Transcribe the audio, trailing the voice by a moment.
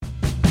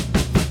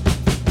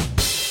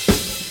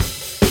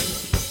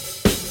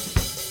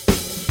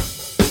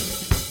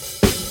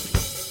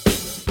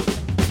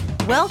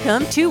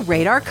Welcome to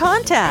Radar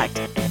Contact,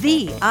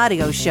 the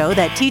audio show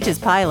that teaches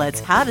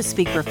pilots how to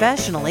speak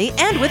professionally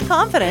and with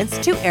confidence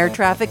to air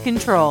traffic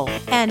control.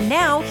 And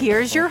now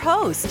here's your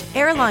host,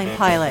 airline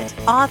pilot,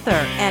 author,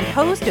 and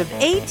host of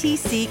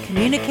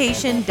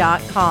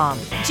ATCCommunication.com,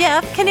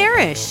 Jeff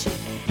Kanarish.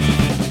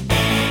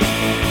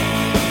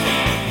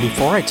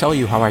 Before I tell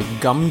you how I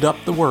gummed up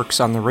the works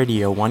on the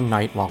radio one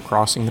night while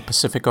crossing the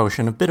Pacific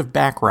Ocean, a bit of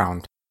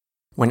background.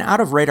 When out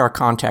of radar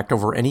contact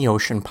over any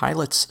ocean,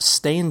 pilots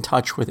stay in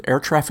touch with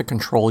air traffic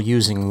control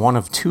using one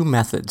of two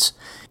methods.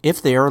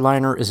 If the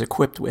airliner is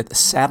equipped with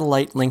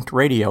satellite-linked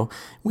radio,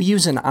 we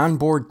use an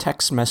onboard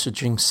text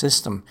messaging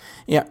system.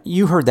 Yeah,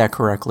 you heard that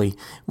correctly.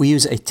 We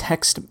use a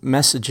text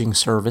messaging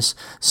service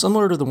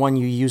similar to the one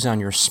you use on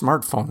your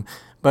smartphone.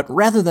 But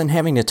rather than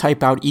having to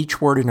type out each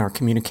word in our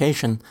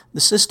communication, the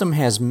system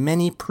has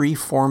many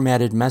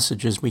pre-formatted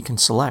messages we can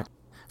select.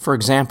 For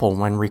example,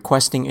 when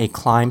requesting a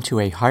climb to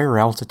a higher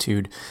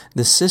altitude,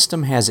 the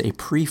system has a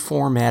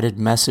pre-formatted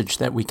message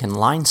that we can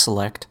line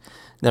select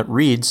that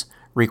reads,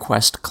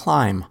 "Request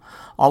climb."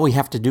 All we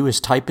have to do is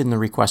type in the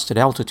requested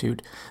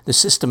altitude. The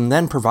system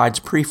then provides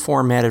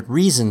pre-formatted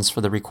reasons for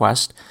the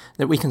request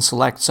that we can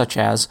select, such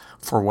as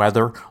for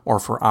weather or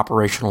for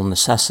operational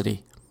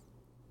necessity.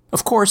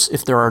 Of course,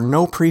 if there are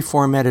no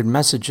pre-formatted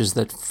messages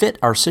that fit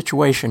our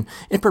situation,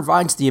 it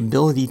provides the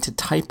ability to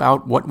type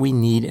out what we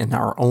need in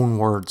our own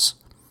words.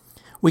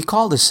 We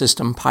call this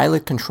system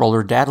Pilot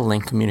Controller Data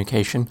Link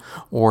Communication,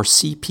 or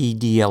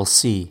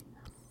CPDLC.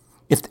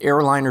 If the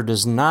airliner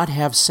does not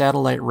have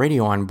satellite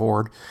radio on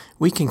board,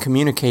 we can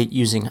communicate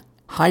using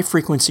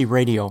high-frequency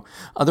radio,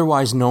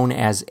 otherwise known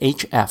as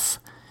HF.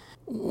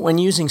 When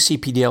using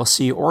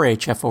CPDLC or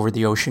HF over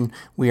the ocean,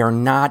 we are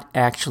not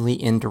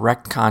actually in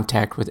direct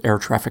contact with air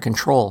traffic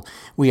control.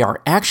 We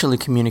are actually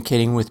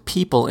communicating with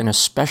people in a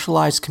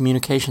specialized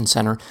communication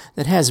center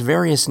that has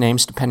various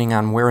names depending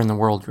on where in the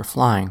world you're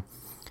flying.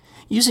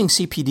 Using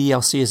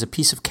CPDLC is a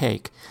piece of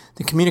cake.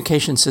 The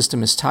communication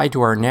system is tied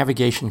to our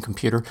navigation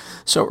computer,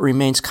 so it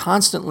remains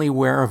constantly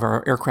aware of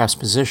our aircraft's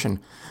position.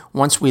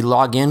 Once we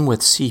log in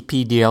with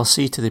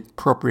CPDLC to the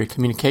appropriate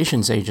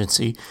communications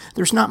agency,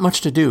 there's not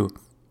much to do.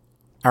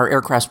 Our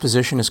aircraft's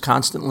position is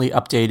constantly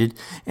updated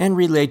and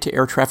relayed to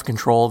air traffic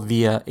control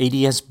via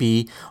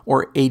ADS-B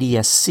or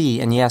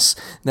ADS-C, and yes,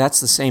 that's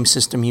the same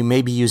system you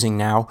may be using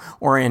now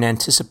or in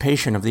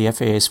anticipation of the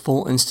FAA's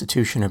full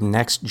institution of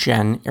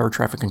next-gen air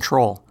traffic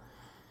control.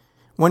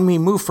 When we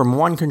move from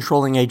one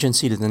controlling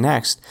agency to the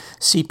next,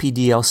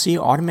 CPDLC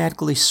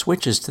automatically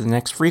switches to the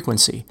next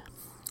frequency.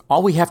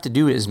 All we have to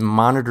do is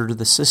monitor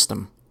the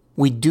system.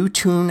 We do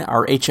tune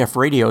our HF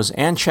radios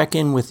and check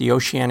in with the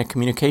Oceanic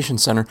Communication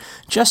Center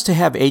just to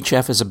have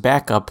HF as a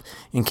backup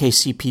in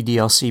case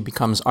CPDLC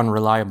becomes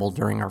unreliable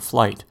during our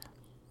flight.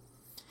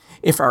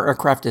 If our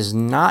aircraft is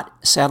not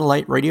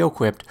satellite radio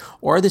equipped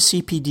or the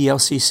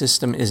CPDLC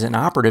system is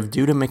inoperative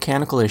due to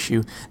mechanical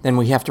issue, then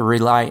we have to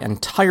rely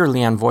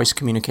entirely on voice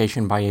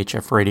communication by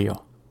HF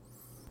radio.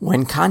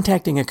 When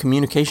contacting a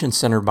communication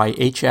center by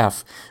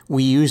HF,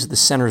 we use the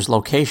center's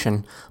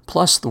location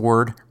plus the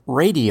word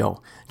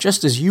radio,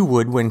 just as you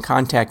would when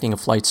contacting a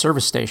flight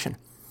service station.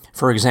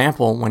 For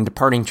example, when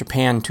departing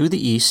Japan to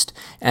the east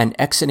and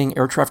exiting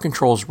air traffic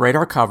control's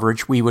radar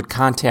coverage, we would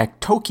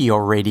contact Tokyo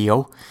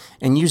Radio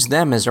and use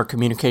them as our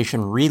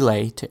communication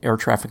relay to air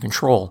traffic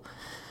control.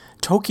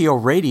 Tokyo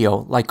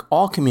Radio, like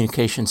all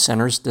communication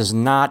centers, does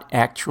not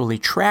actually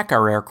track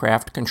our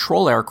aircraft,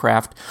 control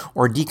aircraft,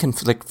 or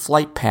deconflict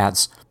flight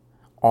paths.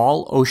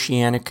 All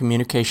Oceanic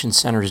Communication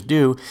Centers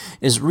do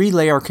is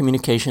relay our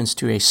communications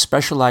to a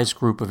specialized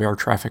group of air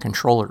traffic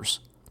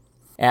controllers.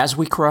 As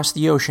we cross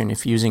the ocean,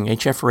 if using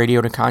HF radio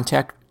to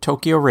contact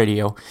Tokyo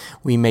Radio,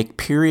 we make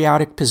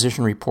periodic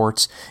position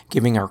reports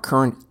giving our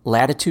current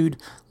latitude,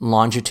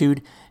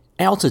 longitude,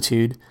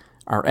 altitude,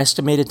 our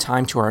estimated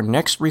time to our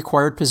next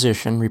required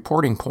position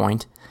reporting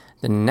point,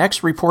 the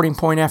next reporting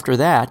point after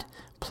that,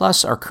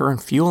 plus our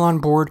current fuel on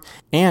board,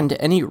 and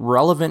any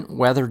relevant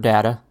weather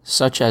data,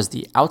 such as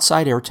the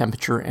outside air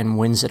temperature and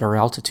winds at our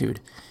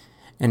altitude.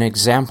 An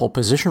example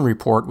position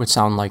report would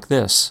sound like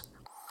this.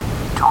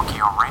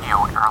 Tokyo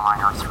Radio,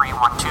 Airliner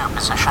 312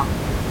 position.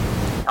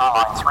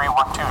 Airline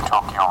 312,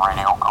 Tokyo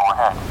Radio, go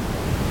ahead.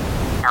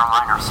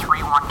 Airliner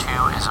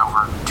 312 is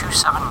over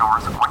 27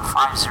 north,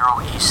 150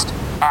 east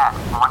at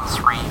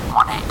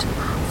 1318,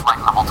 flight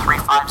level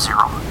 350.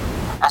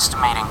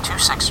 Estimating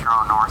 260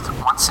 north,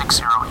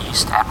 160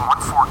 east at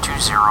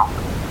 1420,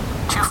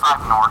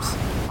 25 north,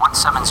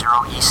 170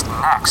 east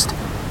next,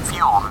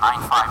 fuel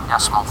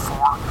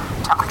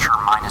 95.4, temperature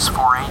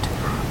 -48,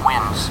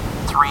 winds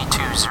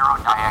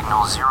 320,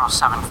 diagonal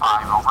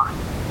 075, over.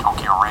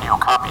 Tokyo Radio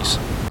copies.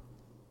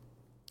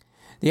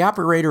 The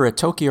operator at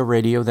Tokyo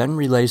Radio then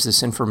relays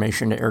this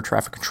information to air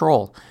traffic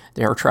control.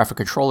 The air traffic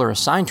controller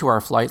assigned to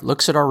our flight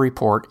looks at our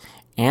report,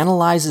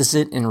 analyzes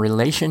it in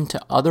relation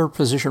to other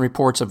position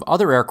reports of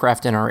other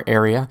aircraft in our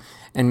area,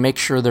 and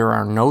makes sure there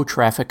are no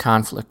traffic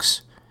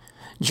conflicts.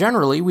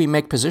 Generally, we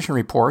make position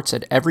reports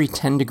at every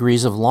 10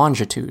 degrees of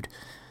longitude.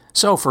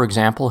 So, for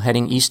example,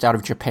 heading east out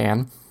of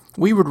Japan,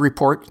 We would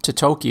report to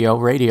Tokyo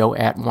radio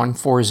at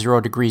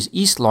 140 degrees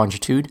east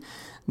longitude,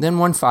 then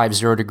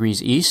 150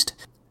 degrees east,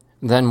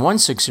 then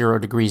 160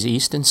 degrees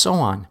east, and so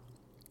on.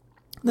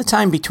 The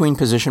time between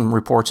position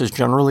reports is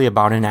generally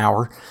about an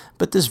hour,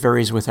 but this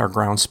varies with our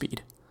ground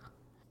speed.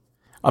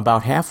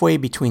 About halfway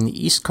between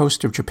the east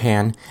coast of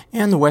Japan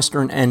and the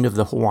western end of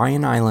the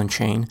Hawaiian island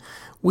chain,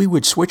 we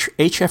would switch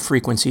HF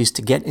frequencies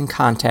to get in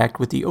contact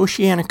with the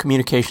Oceanic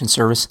Communication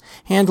Service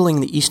handling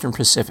the Eastern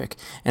Pacific.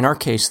 In our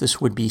case,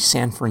 this would be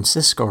San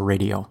Francisco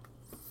radio.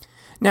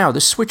 Now,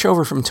 the switch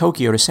over from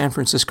Tokyo to San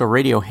Francisco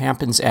radio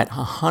happens at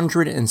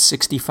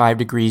 165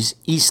 degrees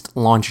east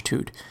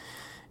longitude.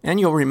 And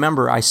you'll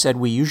remember I said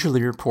we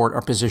usually report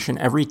our position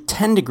every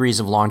 10 degrees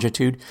of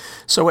longitude,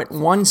 so at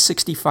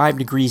 165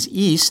 degrees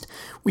east,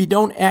 we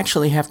don't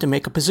actually have to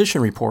make a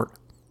position report.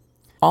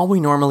 All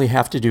we normally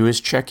have to do is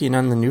check in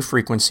on the new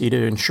frequency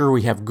to ensure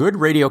we have good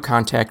radio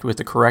contact with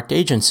the correct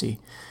agency.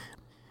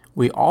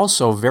 We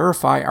also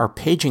verify our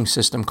paging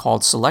system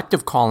called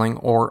selective calling,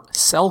 or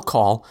cell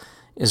call,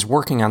 is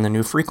working on the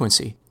new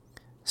frequency.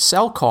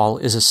 Cell call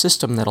is a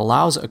system that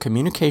allows a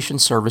communication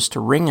service to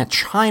ring a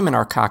chime in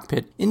our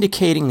cockpit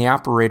indicating the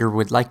operator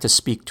would like to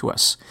speak to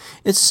us.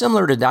 It's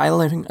similar to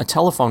dialing a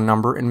telephone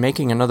number and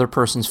making another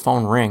person's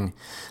phone ring.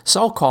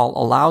 Cell call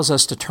allows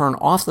us to turn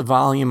off the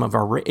volume of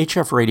our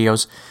HF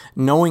radios,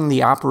 knowing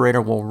the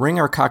operator will ring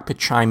our cockpit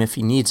chime if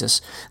he needs us.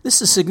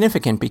 This is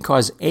significant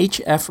because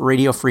HF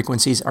radio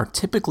frequencies are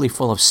typically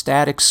full of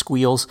static,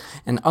 squeals,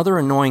 and other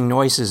annoying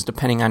noises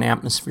depending on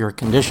atmospheric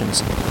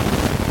conditions.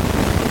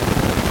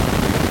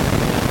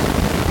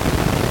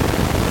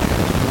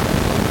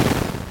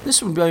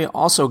 This would be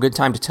also a good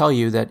time to tell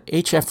you that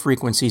HF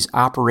frequencies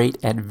operate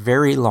at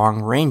very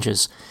long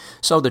ranges,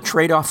 so the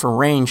trade-off for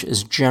range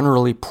is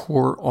generally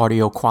poor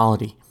audio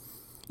quality.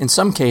 In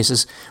some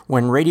cases,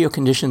 when radio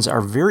conditions are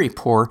very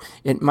poor,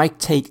 it might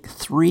take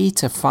 3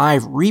 to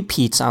 5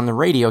 repeats on the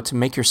radio to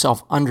make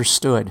yourself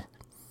understood.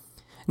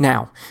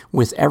 Now,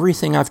 with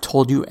everything I've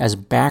told you as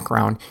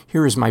background,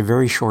 here is my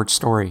very short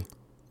story.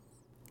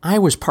 I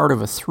was part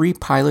of a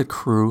 3-pilot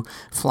crew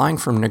flying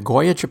from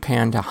Nagoya,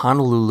 Japan to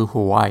Honolulu,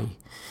 Hawaii.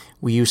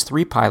 We use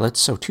 3 pilots,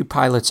 so 2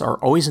 pilots are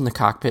always in the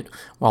cockpit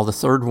while the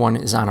third one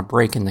is on a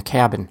break in the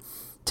cabin.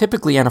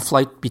 Typically on a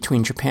flight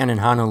between Japan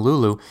and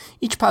Honolulu,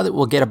 each pilot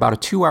will get about a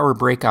 2-hour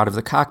break out of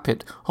the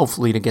cockpit,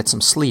 hopefully to get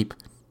some sleep.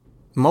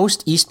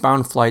 Most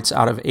eastbound flights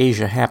out of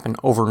Asia happen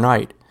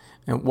overnight,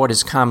 what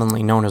is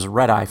commonly known as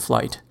red-eye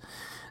flight.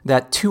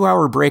 That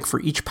 2-hour break for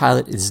each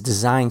pilot is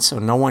designed so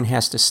no one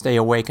has to stay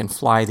awake and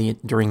fly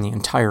during the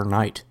entire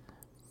night.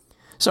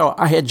 So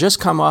I had just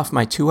come off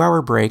my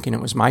 2-hour break and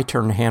it was my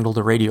turn to handle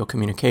the radio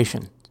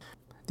communication.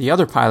 The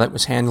other pilot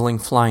was handling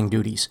flying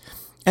duties.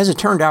 As it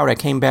turned out, I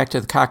came back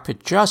to the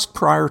cockpit just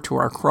prior to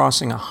our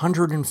crossing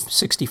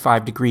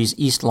 165 degrees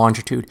east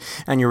longitude,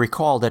 and you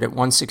recall that at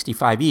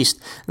 165 east,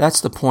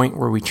 that's the point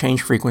where we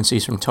change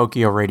frequencies from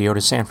Tokyo radio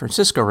to San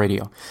Francisco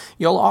radio.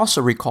 You'll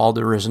also recall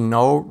there is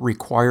no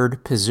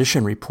required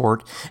position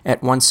report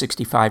at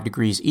 165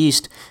 degrees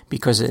east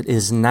because it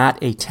is not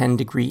a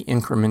 10-degree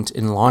increment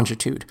in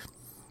longitude.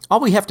 All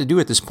we have to do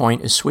at this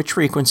point is switch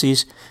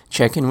frequencies,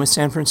 check in with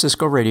San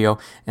Francisco radio,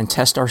 and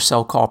test our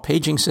cell call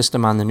paging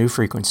system on the new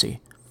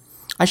frequency.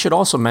 I should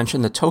also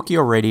mention that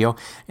Tokyo radio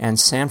and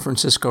San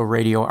Francisco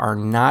radio are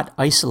not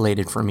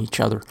isolated from each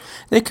other.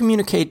 They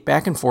communicate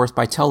back and forth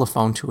by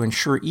telephone to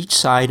ensure each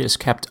side is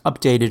kept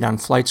updated on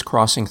flights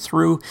crossing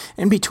through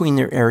and between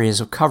their areas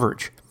of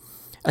coverage.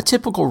 A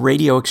typical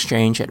radio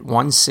exchange at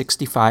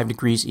 165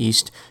 degrees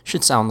east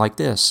should sound like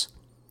this.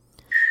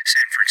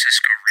 San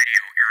Francisco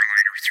radio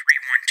airliner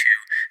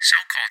 312,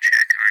 cell call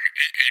check on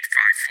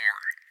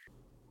 8854.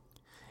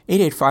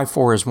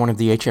 8854 is one of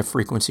the HF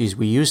frequencies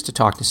we use to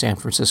talk to San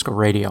Francisco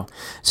radio.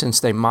 Since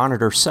they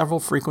monitor several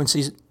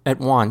frequencies at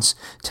once,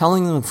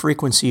 telling them the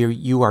frequency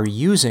you are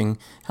using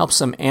helps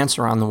them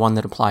answer on the one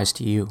that applies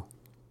to you.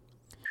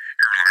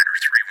 Airliner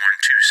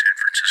 312, San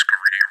Francisco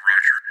radio,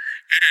 roger.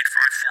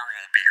 8854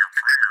 will be your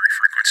primary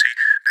frequency.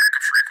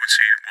 Backup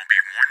frequency will be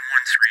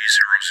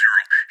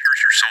 11300. Here's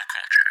your cell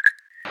call check.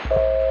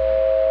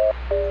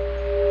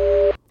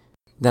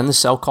 Then the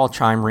cell call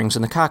chime rings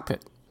in the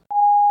cockpit.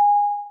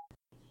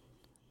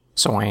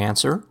 So I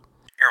answer,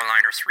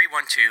 Airliner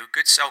 312,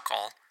 good cell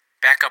call.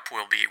 Backup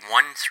will be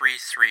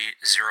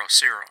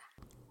 13300.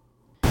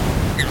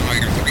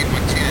 Airliner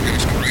 312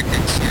 is correct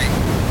and steady.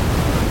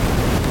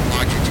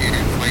 Longitude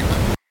and flight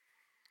level.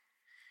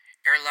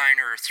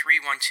 Airliner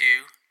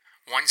 312,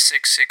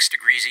 166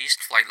 degrees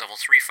east, flight level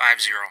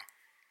 350.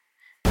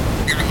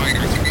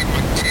 Airliner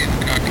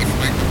 312, copy,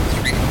 flight level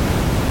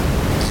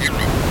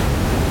 309.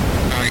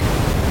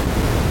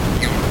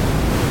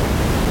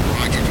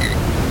 Longitude.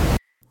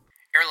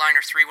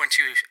 Airliner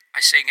 312, I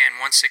say again,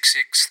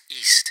 166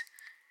 east.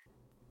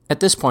 At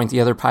this point, the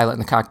other pilot in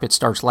the cockpit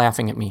starts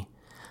laughing at me.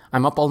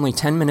 I'm up only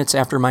 10 minutes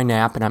after my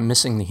nap and I'm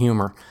missing the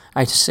humor.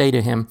 I say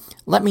to him,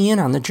 let me in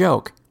on the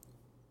joke.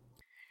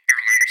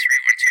 Airliner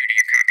 312, do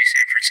you copy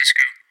San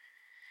Francisco?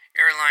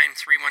 Airline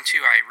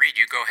 312, I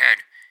read you, go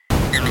ahead.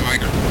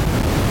 Airliner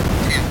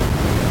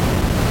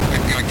 10.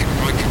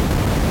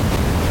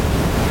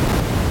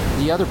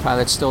 The other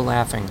pilot's still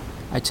laughing.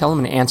 I tell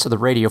him to answer the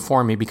radio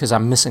for me because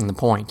I'm missing the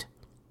point.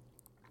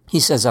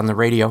 He says on the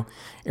radio,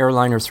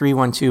 Airliner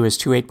 312 is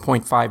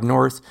 28.5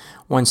 north,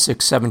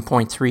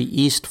 167.3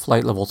 east,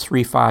 flight level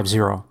 350.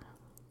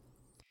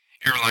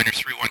 Airliner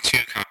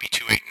 312, copy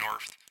 28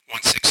 north,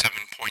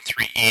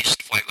 167.3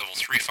 east, flight level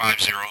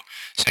 350.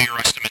 Say your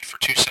estimate for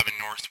 27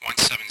 north,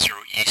 170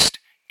 east,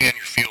 and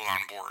your fuel on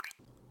board.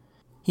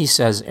 He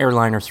says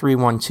Airliner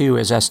 312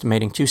 is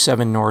estimating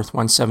 27 north,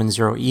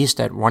 170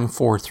 east at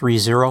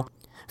 1430.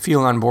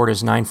 Fuel on board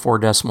is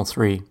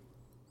 94.3.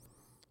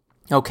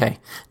 Okay,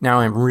 now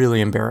I'm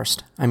really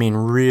embarrassed. I mean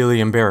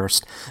really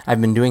embarrassed. I've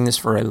been doing this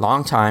for a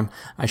long time.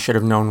 I should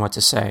have known what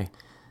to say.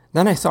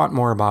 Then I thought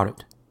more about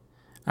it.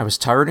 I was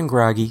tired and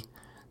groggy.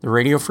 The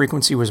radio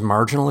frequency was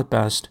marginal at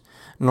best.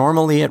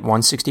 Normally at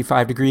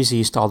 165 degrees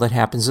east, all that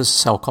happens is a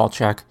cell call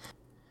check.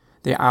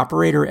 The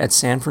operator at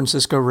San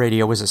Francisco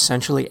Radio was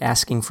essentially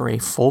asking for a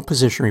full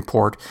position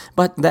report,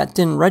 but that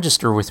didn't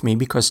register with me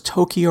because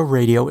Tokyo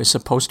Radio is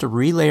supposed to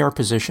relay our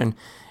position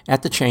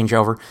at the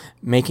changeover,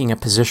 making a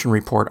position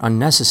report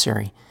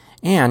unnecessary.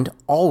 And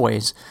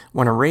always,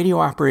 when a radio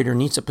operator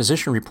needs a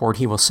position report,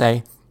 he will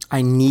say,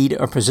 "I need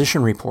a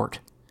position report."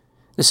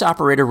 This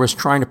operator was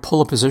trying to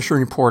pull a position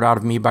report out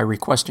of me by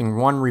requesting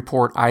one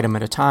report item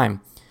at a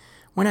time.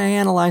 When I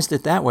analyzed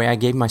it that way, I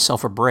gave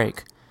myself a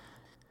break.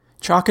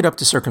 Chalk it up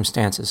to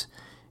circumstances.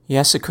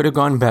 Yes, it could have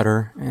gone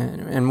better,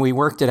 and we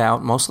worked it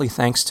out, mostly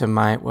thanks to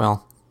my,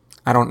 well,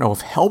 I don't know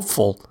if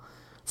helpful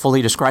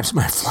fully describes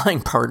my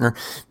flying partner,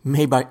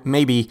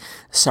 maybe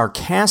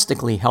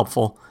sarcastically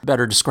helpful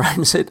better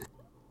describes it.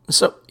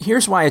 So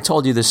here's why I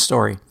told you this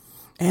story.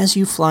 As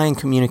you fly and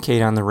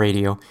communicate on the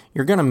radio,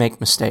 you're going to make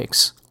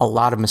mistakes, a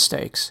lot of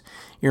mistakes.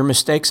 Your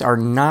mistakes are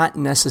not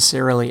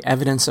necessarily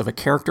evidence of a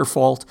character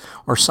fault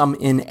or some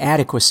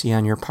inadequacy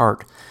on your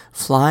part.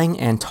 Flying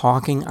and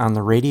talking on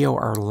the radio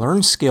are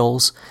learned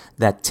skills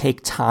that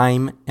take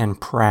time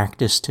and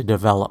practice to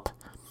develop.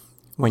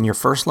 When you're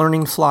first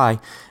learning to fly,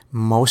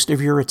 most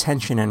of your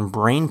attention and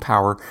brain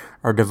power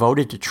are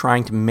devoted to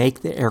trying to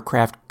make the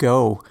aircraft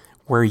go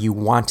where you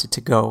want it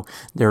to go.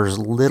 There's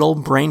little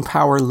brain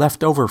power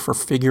left over for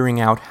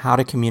figuring out how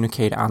to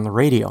communicate on the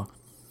radio.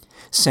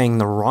 Saying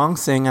the wrong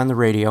thing on the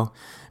radio,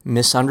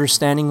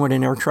 misunderstanding what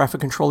an air traffic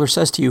controller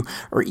says to you,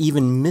 or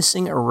even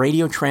missing a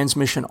radio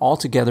transmission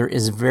altogether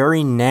is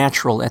very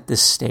natural at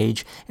this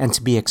stage and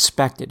to be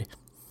expected.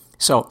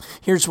 So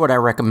here's what I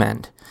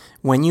recommend.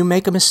 When you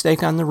make a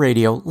mistake on the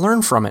radio,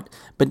 learn from it,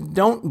 but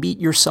don't beat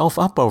yourself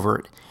up over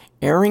it.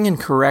 Erring and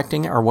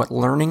correcting are what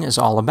learning is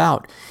all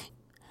about.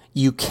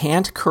 You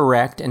can't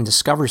correct and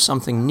discover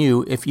something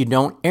new if you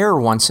don't err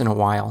once in a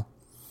while.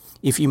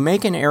 If you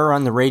make an error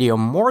on the radio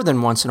more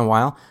than once in a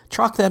while,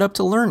 chalk that up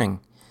to learning.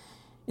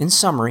 In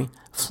summary,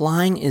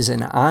 flying is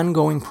an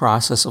ongoing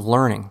process of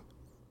learning.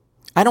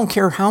 I don't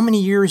care how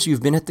many years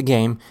you've been at the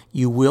game,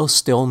 you will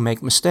still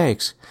make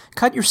mistakes.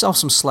 Cut yourself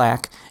some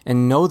slack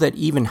and know that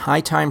even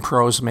high-time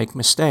pros make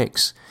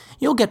mistakes.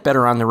 You'll get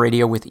better on the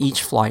radio with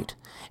each flight.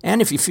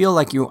 And if you feel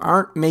like you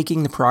aren't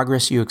making the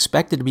progress you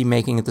expected to be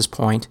making at this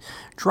point,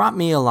 drop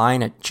me a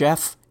line at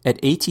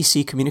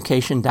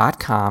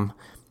jeff@atccommunication.com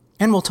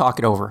and we'll talk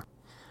it over.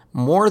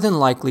 More than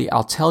likely,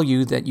 I'll tell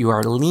you that you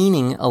are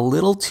leaning a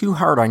little too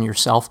hard on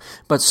yourself,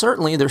 but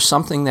certainly there's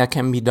something that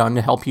can be done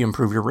to help you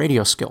improve your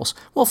radio skills.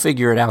 We'll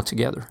figure it out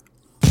together.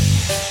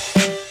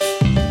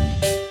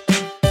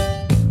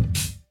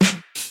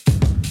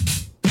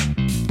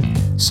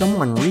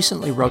 Someone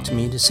recently wrote to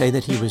me to say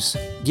that he was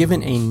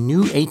given a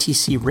new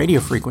ATC radio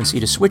frequency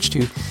to switch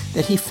to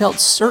that he felt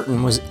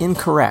certain was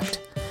incorrect.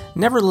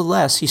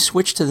 Nevertheless, he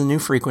switched to the new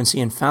frequency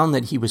and found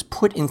that he was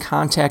put in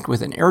contact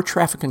with an air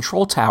traffic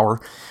control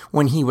tower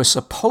when he was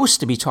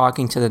supposed to be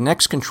talking to the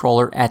next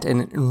controller at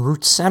an en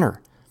route center.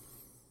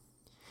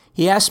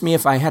 He asked me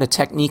if I had a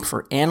technique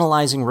for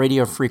analyzing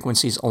radio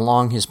frequencies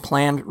along his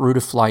planned route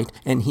of flight,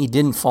 and he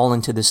didn't fall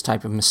into this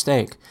type of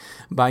mistake.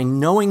 By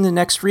knowing the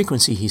next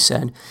frequency, he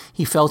said,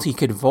 he felt he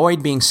could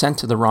avoid being sent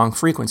to the wrong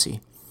frequency.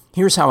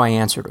 Here's how I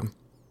answered him.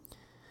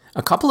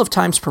 A couple of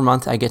times per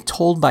month, I get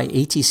told by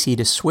ATC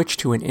to switch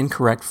to an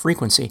incorrect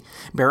frequency.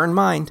 Bear in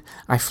mind,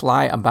 I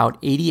fly about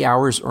 80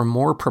 hours or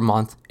more per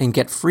month and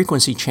get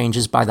frequency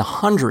changes by the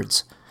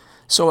hundreds.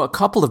 So a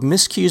couple of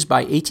miscues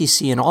by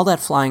ATC and all that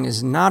flying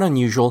is not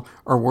unusual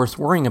or worth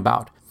worrying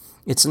about.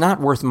 It's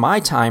not worth my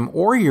time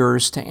or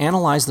yours to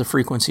analyze the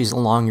frequencies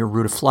along your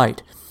route of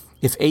flight.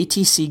 If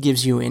ATC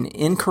gives you an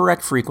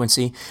incorrect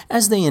frequency,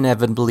 as they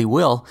inevitably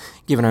will,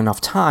 given enough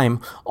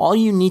time, all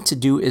you need to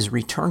do is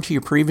return to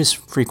your previous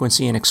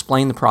frequency and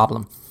explain the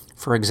problem.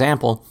 For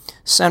example,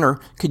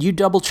 Center, could you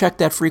double-check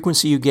that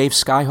frequency you gave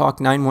Skyhawk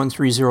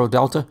 9130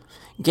 Delta?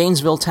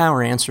 Gainesville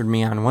Tower answered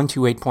me on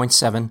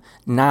 128.7,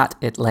 not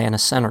Atlanta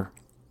Center.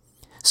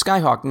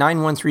 Skyhawk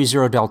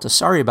 9130 Delta,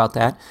 sorry about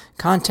that.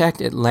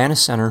 Contact Atlanta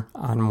Center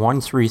on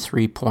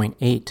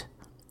 133.8.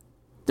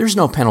 There's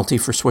no penalty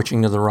for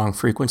switching to the wrong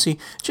frequency.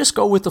 Just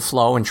go with the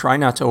flow and try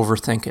not to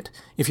overthink it.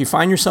 If you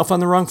find yourself on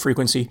the wrong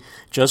frequency,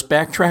 just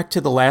backtrack to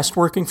the last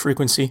working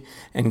frequency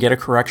and get a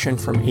correction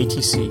from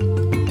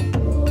ATC.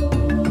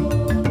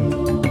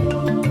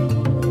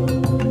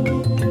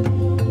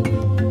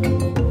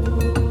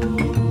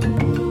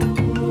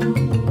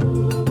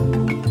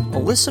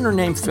 listener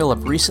named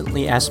Philip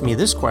recently asked me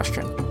this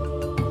question.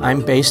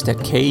 I'm based at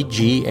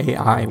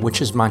KGAI,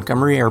 which is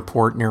Montgomery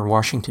Airport near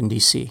Washington,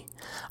 D.C.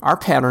 Our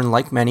pattern,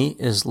 like many,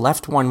 is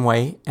left one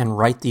way and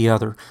right the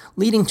other,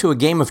 leading to a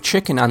game of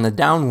chicken on the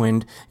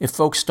downwind if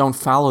folks don't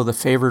follow the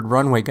favored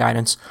runway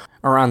guidance,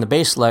 or on the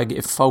base leg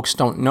if folks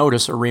don't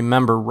notice or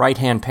remember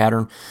right-hand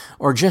pattern,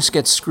 or just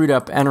get screwed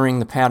up entering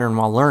the pattern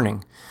while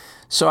learning.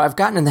 So I've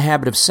gotten in the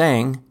habit of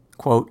saying,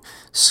 quote,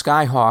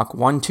 Skyhawk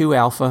 12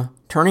 Alpha,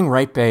 turning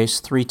right base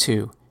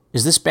 32.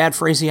 Is this bad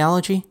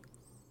phraseology?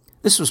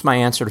 This was my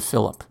answer to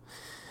Philip.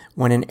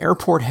 When an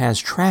airport has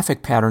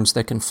traffic patterns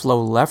that can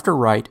flow left or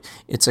right,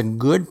 it's a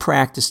good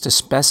practice to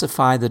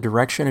specify the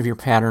direction of your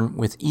pattern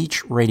with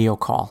each radio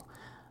call.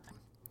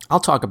 I'll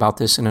talk about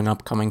this in an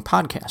upcoming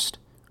podcast.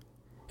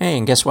 Hey,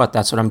 and guess what?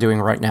 That's what I'm doing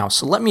right now.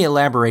 So let me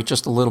elaborate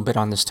just a little bit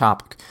on this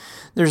topic.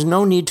 There's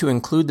no need to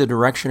include the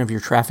direction of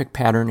your traffic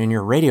pattern in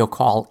your radio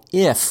call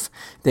if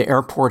the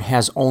airport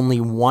has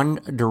only one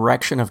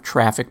direction of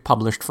traffic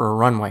published for a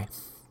runway.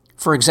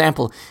 For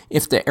example,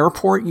 if the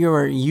airport you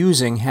are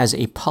using has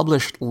a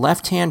published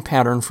left-hand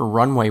pattern for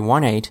runway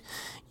 18,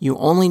 you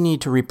only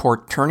need to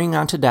report turning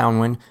onto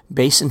downwind,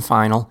 base and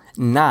final,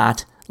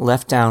 not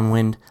left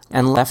downwind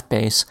and left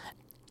base.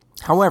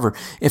 However,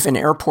 if an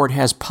airport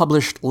has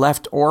published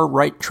left or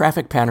right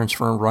traffic patterns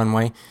for a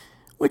runway,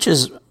 which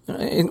is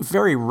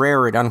very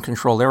rare at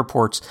uncontrolled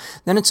airports,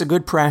 then it's a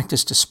good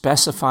practice to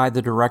specify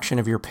the direction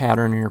of your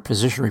pattern in your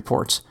position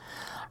reports.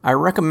 I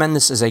recommend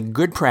this as a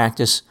good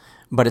practice,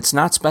 but it's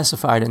not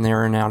specified in the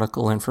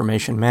Aeronautical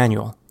Information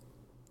Manual.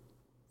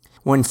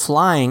 When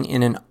flying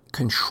in an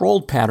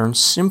controlled pattern,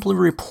 simply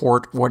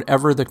report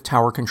whatever the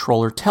tower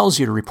controller tells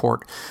you to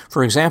report.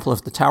 For example,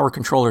 if the tower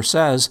controller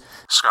says,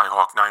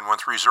 Skyhawk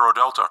 9130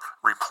 Delta,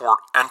 report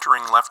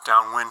entering left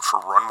downwind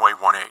for runway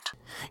 18.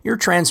 Your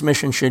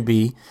transmission should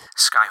be,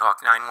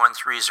 Skyhawk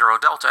 9130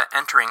 Delta,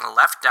 entering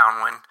left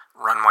downwind,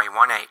 runway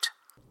 18.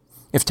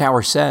 If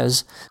tower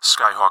says,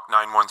 Skyhawk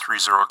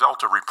 9130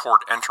 Delta,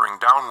 report entering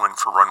downwind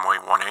for runway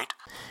 18.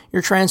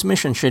 Your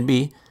transmission should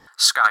be,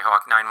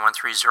 Skyhawk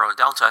 9130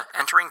 Delta,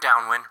 entering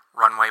downwind,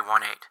 runway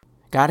 18.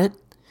 Got it?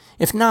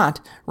 If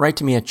not, write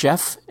to me at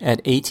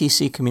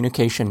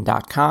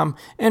jeff@atccommunication.com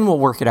and we'll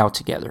work it out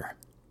together.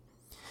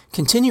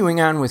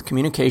 Continuing on with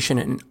communication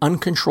and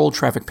uncontrolled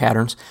traffic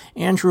patterns,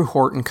 Andrew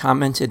Horton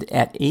commented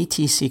at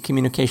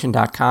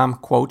atccommunication.com,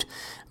 quote,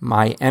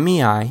 my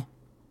MEI,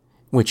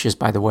 which is,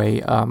 by the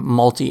way, a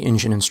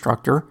multi-engine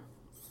instructor,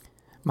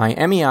 my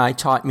MEI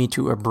taught me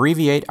to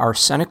abbreviate our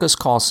Seneca's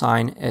call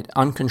sign at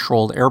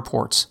uncontrolled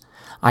airports.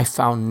 I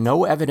found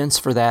no evidence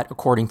for that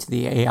according to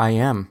the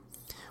AIM.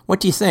 What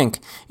do you think?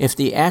 If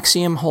the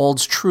axiom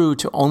holds true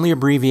to only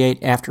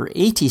abbreviate after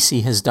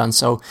ATC has done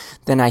so,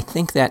 then I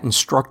think that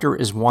instructor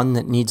is one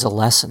that needs a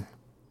lesson.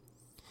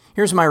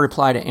 Here's my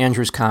reply to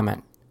Andrew's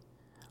comment.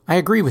 I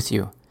agree with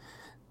you.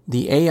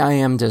 The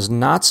AIM does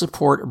not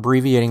support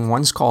abbreviating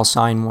one's call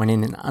sign when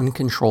in an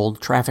uncontrolled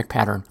traffic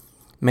pattern.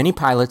 Many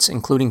pilots,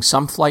 including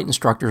some flight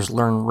instructors,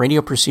 learn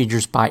radio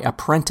procedures by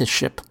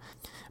apprenticeship.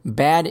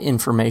 Bad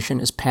information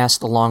is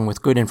passed along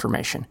with good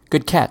information.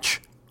 Good catch.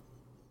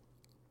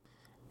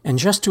 And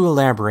just to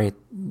elaborate,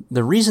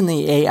 the reason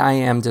the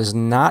AIM does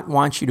not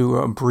want you to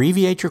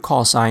abbreviate your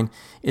call sign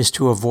is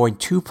to avoid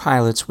two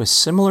pilots with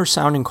similar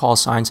sounding call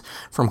signs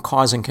from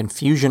causing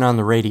confusion on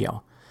the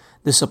radio.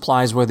 This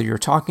applies whether you're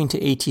talking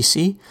to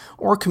ATC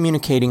or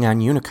communicating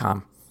on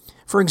Unicom.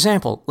 For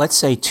example, let's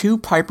say two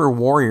Piper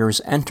Warriors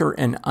enter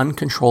an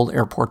uncontrolled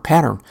airport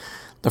pattern.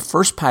 The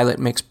first pilot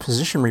makes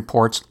position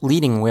reports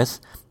leading with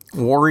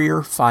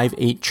Warrior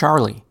 58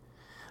 Charlie.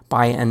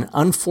 By an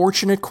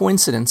unfortunate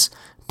coincidence,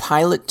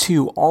 Pilot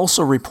 2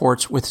 also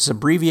reports with his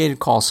abbreviated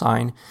call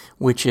sign,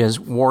 which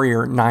is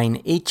Warrior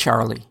 98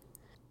 Charlie.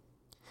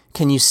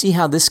 Can you see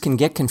how this can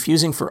get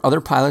confusing for other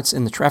pilots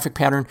in the traffic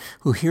pattern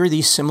who hear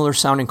these similar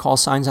sounding call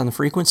signs on the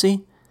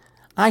frequency?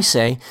 I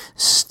say,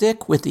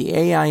 stick with the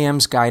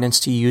AIM's guidance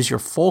to use your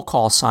full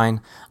call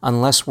sign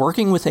unless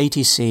working with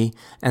ATC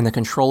and the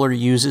controller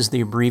uses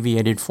the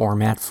abbreviated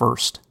format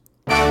first.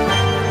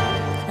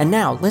 And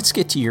now, let's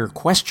get to your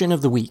question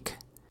of the week.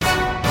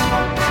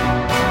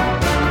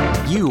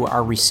 You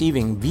are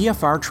receiving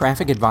VFR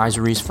traffic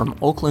advisories from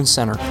Oakland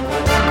Center.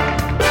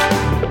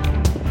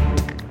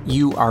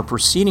 You are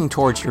proceeding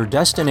towards your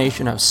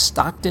destination of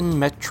Stockton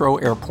Metro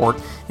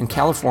Airport in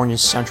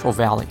California's Central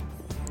Valley.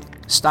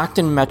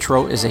 Stockton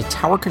Metro is a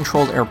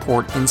tower-controlled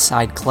airport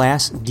inside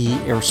Class D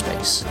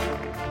airspace.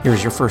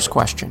 Here's your first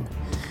question.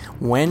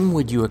 When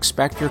would you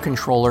expect your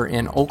controller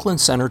in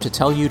Oakland Center to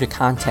tell you to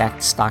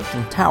contact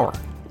Stockton Tower?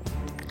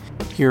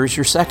 Here's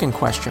your second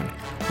question.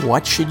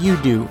 What should you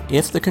do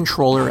if the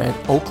controller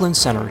at Oakland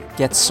Center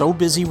gets so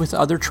busy with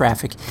other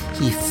traffic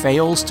he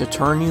fails to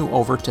turn you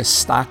over to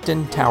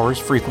Stockton Tower's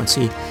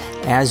frequency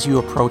as you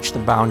approach the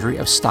boundary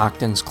of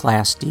Stockton's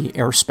Class D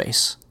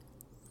airspace?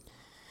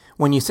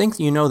 When you think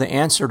you know the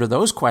answer to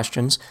those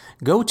questions,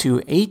 go to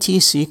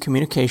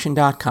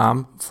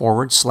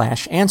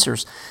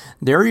atccommunication.com/answers.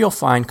 There you'll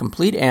find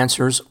complete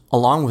answers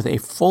along with a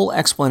full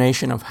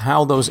explanation of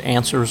how those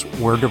answers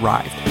were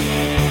derived.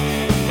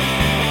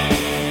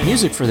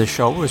 Music for this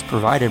show was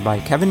provided by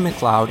Kevin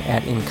MacLeod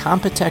at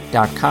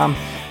Incompetech.com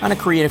on a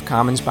Creative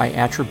Commons by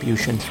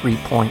Attribution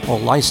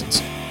 3.0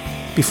 license.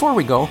 Before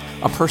we go,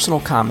 a personal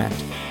comment.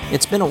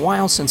 It's been a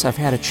while since I've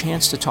had a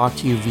chance to talk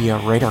to you via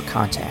Radar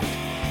Contact.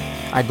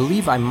 I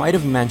believe I might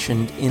have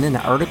mentioned in an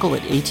article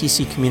at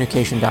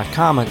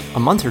atccommunication.com a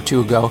month or two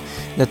ago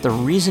that the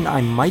reason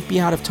I might be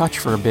out of touch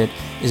for a bit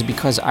is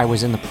because I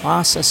was in the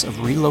process of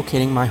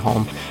relocating my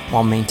home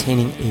while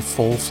maintaining a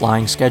full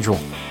flying schedule.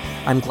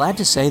 I'm glad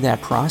to say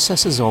that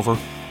process is over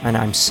and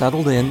I'm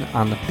settled in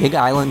on the big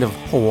island of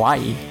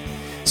Hawaii.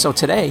 So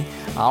today,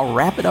 I'll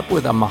wrap it up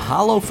with a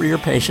mahalo for your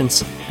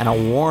patience and a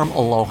warm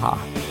aloha.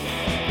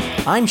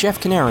 I'm Jeff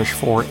Kanarish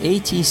for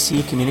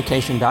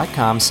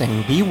atccommunication.com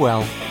saying be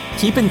well,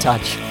 keep in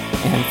touch,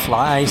 and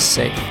fly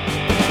safe.